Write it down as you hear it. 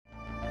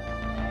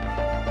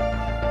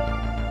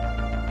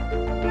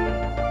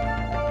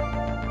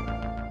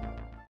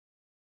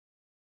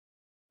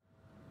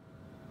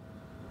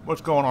What's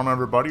going on,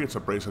 everybody? It's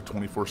Abrasive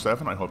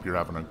 24/7. I hope you're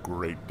having a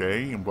great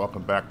day and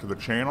welcome back to the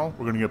channel.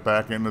 We're going to get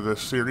back into this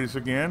series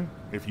again.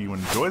 If you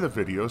enjoy the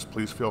videos,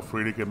 please feel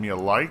free to give me a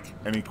like.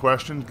 Any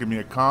questions, give me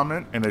a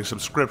comment, and a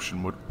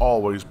subscription would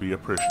always be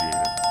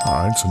appreciated.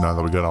 Alright, so now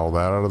that we got all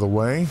that out of the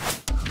way,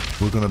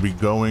 we're going to be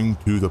going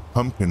to the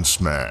pumpkin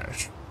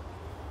smash.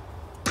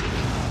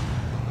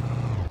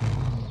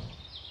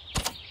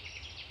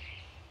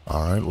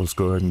 Alright, let's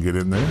go ahead and get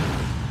in there.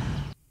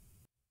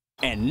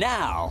 And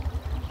now,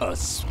 a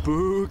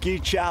spooky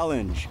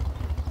challenge.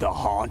 The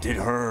haunted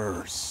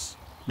hearse.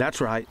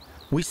 That's right.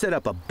 We set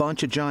up a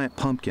bunch of giant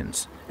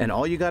pumpkins, and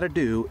all you gotta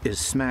do is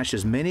smash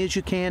as many as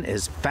you can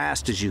as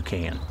fast as you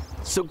can.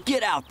 So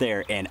get out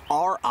there and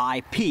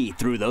RIP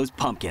through those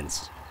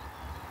pumpkins.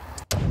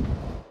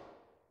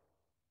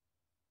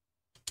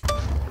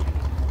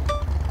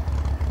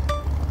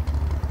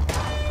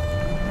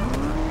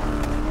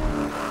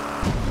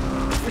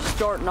 We're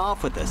starting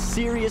off with a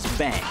serious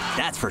bang,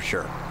 that's for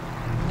sure.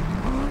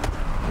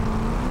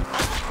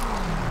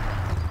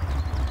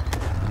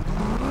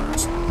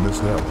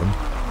 Missed that one.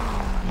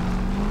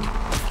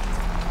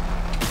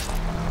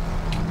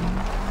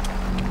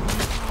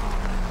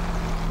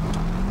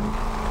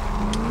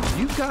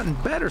 You've gotten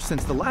better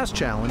since the last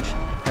challenge.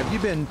 Have you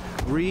been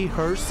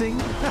rehearsing?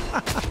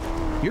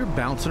 You're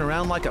bouncing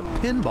around like a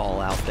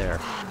pinball out there.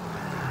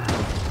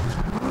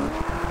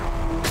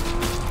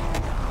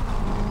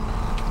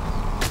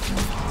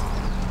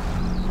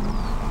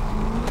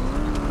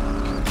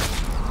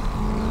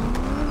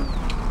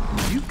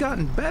 You've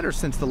gotten better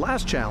since the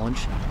last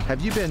challenge.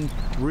 Have you been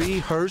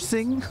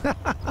rehearsing?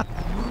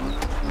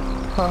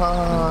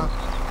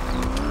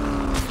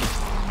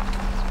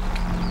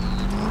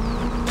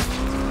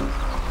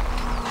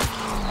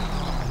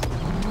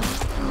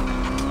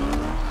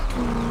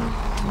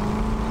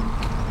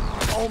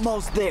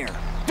 Almost there.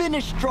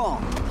 Finish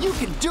strong. You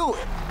can do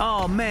it.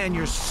 Oh man,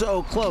 you're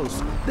so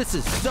close. This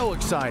is so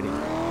exciting.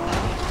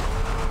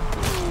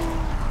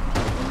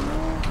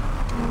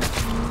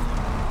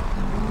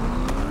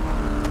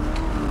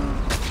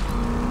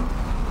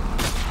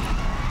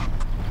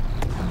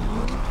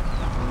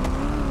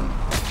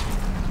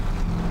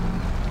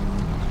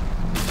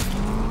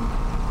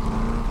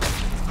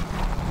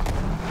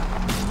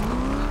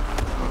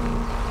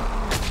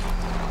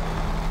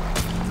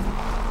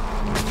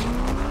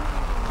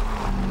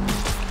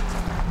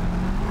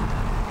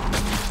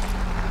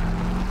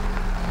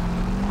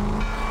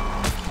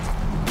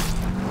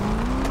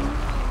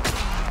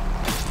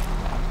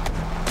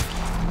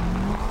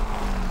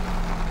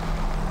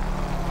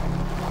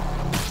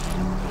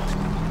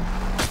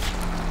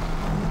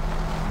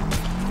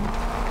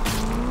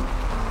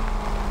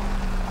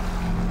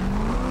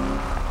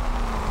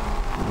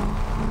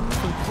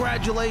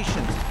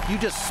 Congratulations, you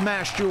just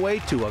smashed your way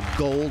to a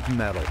gold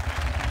medal.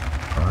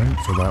 Alright,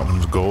 so that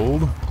one's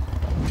gold.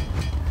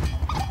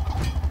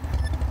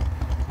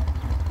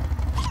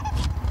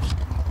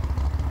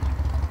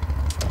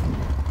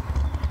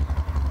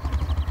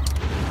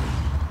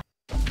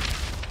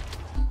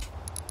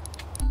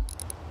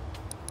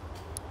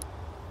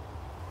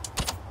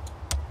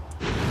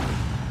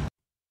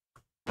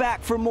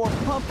 Back for more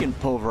pumpkin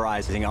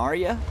pulverizing, are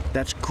ya?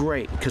 That's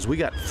great, because we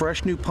got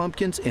fresh new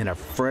pumpkins in a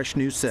fresh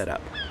new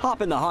setup.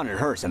 Hop in the haunted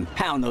hearse and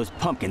pound those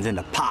pumpkins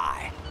into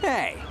pie.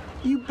 Hey,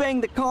 you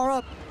bang the car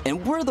up,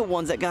 and we're the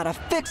ones that gotta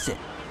fix it.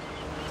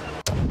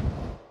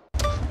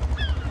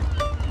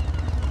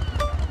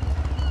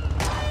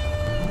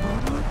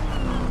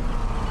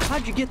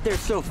 How'd you get there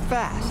so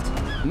fast?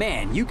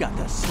 Man, you got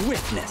the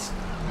swiftness.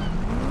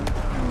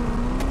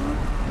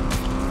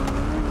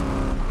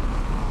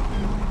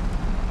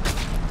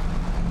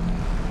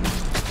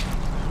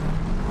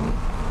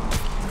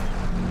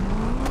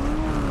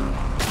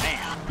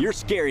 You're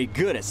scary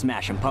good at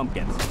smashing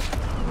pumpkins.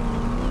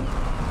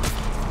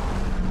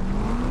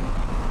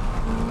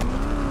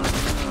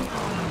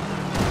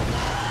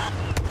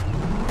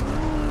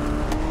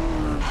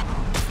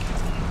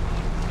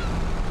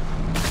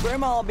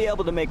 Grandma will be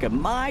able to make a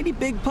mighty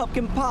big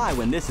pumpkin pie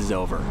when this is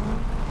over.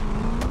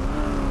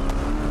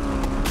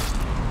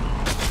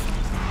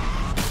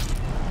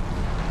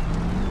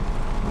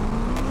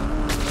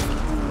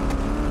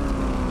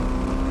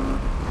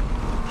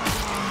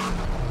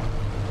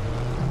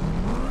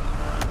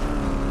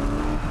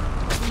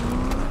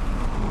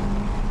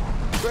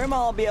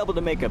 Grandma will be able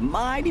to make a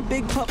mighty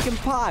big pumpkin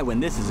pie when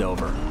this is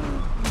over.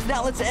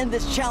 Now let's end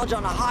this challenge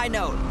on a high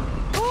note.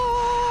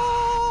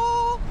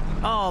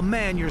 Oh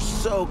man, you're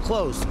so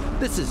close.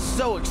 This is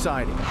so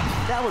exciting.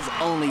 That was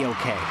only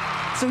okay.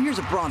 So here's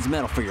a bronze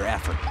medal for your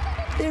effort.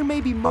 There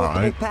may be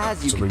multiple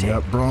paths you can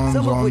take,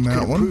 some of which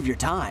could improve your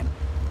time.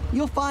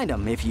 You'll find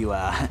them if you,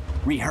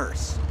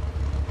 rehearse.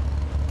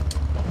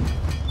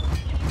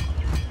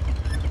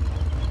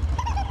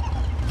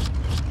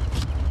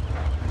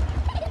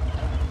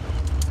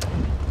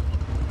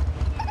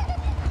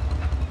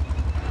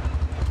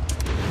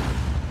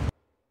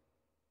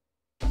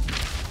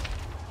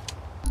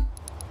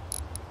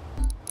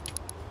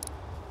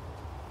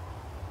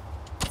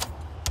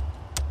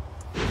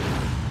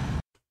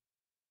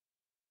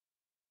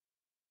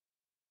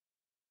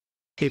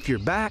 If you're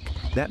back,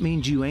 that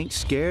means you ain't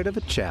scared of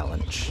a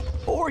challenge.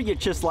 Or you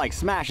just like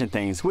smashing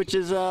things, which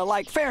is,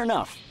 like, fair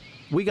enough.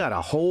 We got a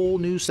whole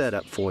new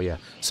setup for you,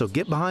 so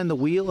get behind the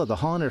wheel of the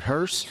haunted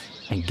hearse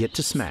and get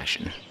to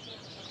smashing.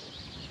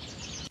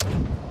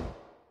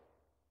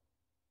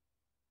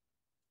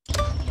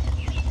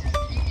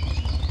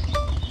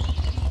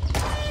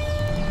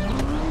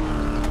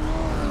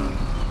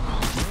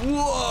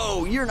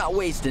 Whoa, you're not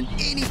wasting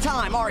any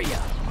time, are you?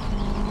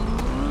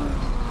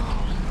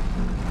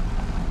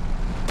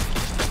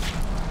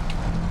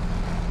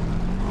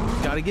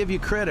 Gotta give you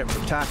credit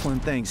for tackling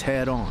things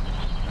head on.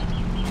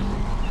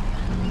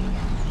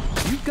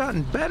 You've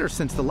gotten better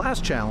since the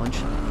last challenge.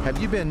 Have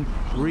you been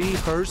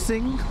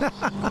rehearsing?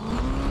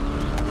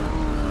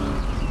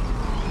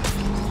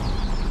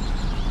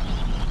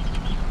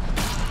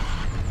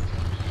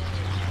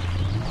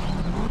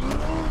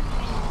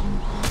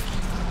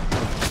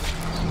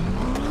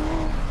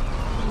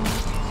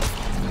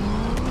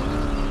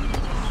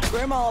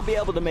 Grandma will be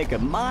able to make a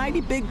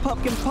mighty big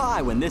pumpkin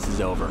pie when this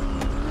is over.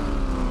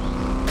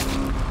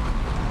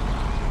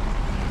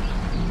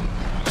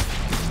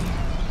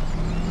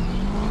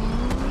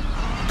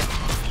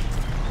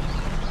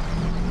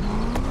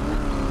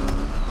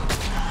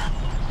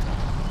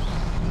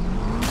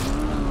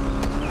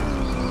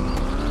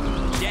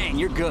 Dang,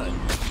 you're good.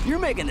 You're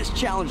making this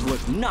challenge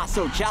look not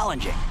so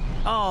challenging.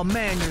 Oh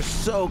man, you're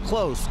so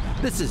close.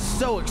 This is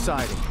so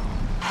exciting.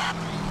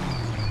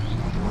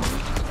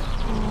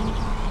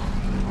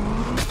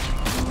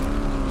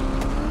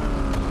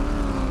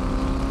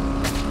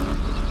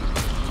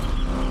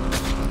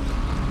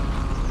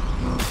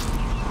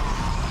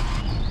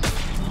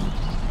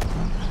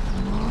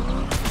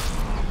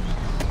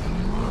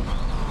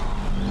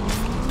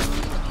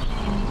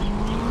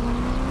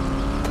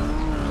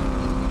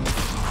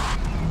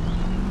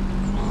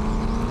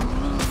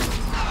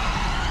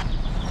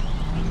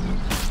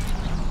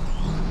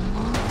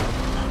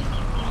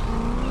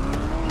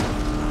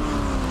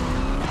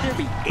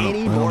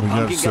 Any more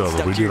pumpkin guts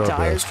stuck to your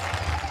tires?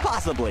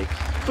 Possibly,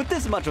 but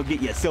this much will get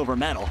you a silver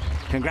medal.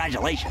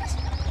 Congratulations.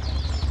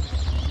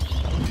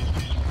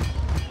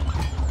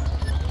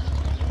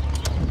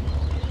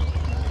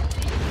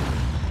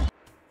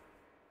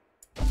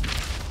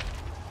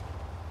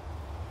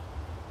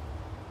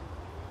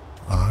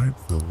 All right,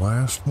 the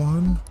last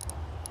one.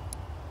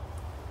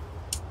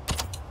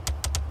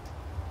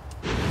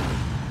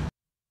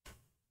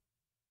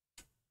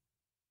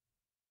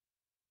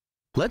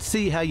 Let's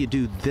see how you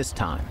do this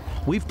time.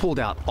 We've pulled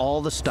out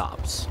all the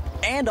stops.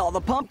 And all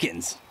the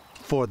pumpkins.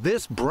 For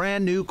this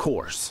brand new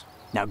course.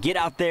 Now get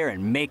out there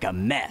and make a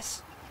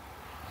mess.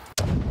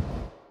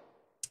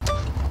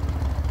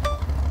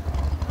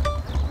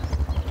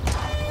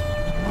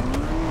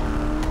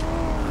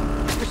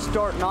 You're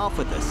starting off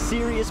with a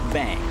serious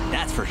bang,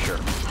 that's for sure.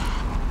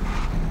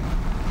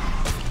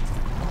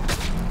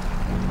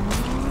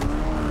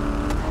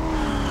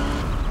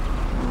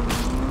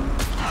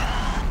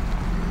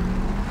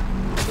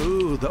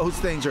 Ooh, those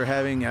things are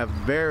having a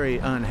very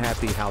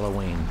unhappy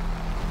Halloween.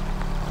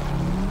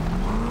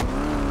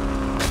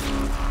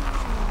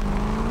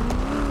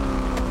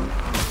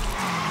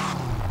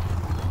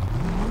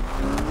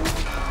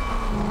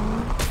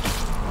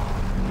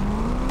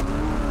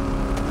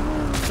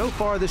 So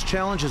far, this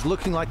challenge is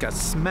looking like a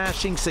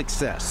smashing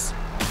success.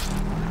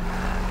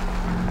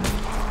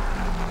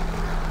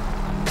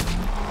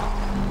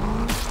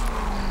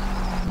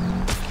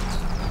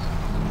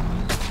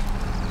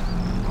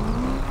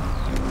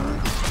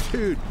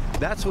 Dude,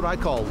 that's what I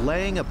call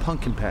laying a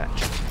pumpkin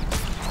patch.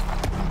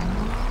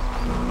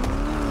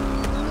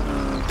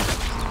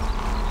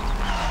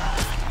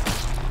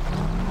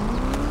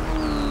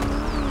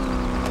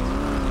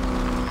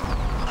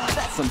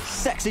 That's some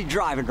sexy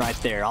driving right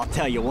there, I'll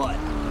tell you what.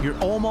 You're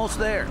almost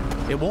there.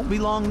 It won't be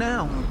long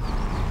now.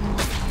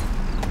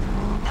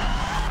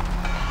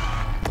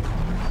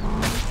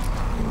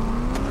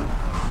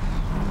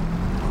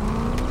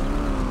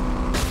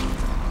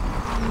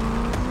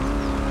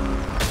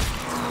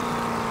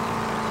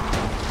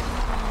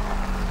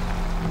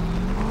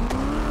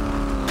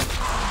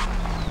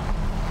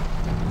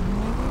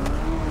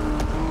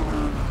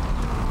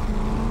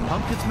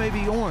 Pumpkins may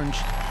be orange,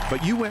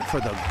 but you went for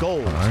the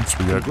gold. All right,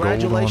 so we got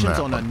Congratulations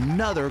gold on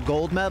another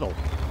gold medal.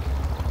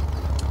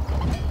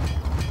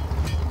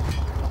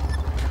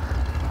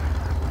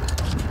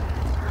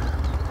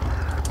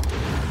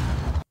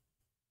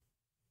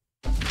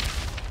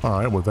 All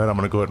right, with that, I'm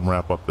going to go ahead and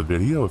wrap up the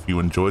video. If you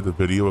enjoyed the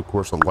video, of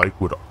course, a like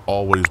would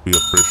always be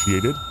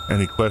appreciated.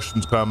 Any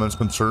questions, comments,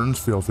 concerns,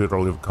 feel free to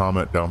leave a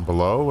comment down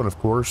below. And of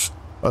course,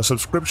 a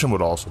subscription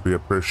would also be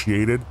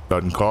appreciated.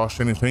 Doesn't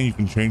cost anything. You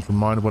can change your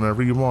mind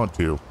whenever you want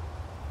to.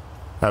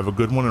 Have a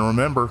good one, and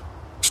remember,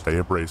 stay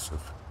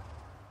abrasive.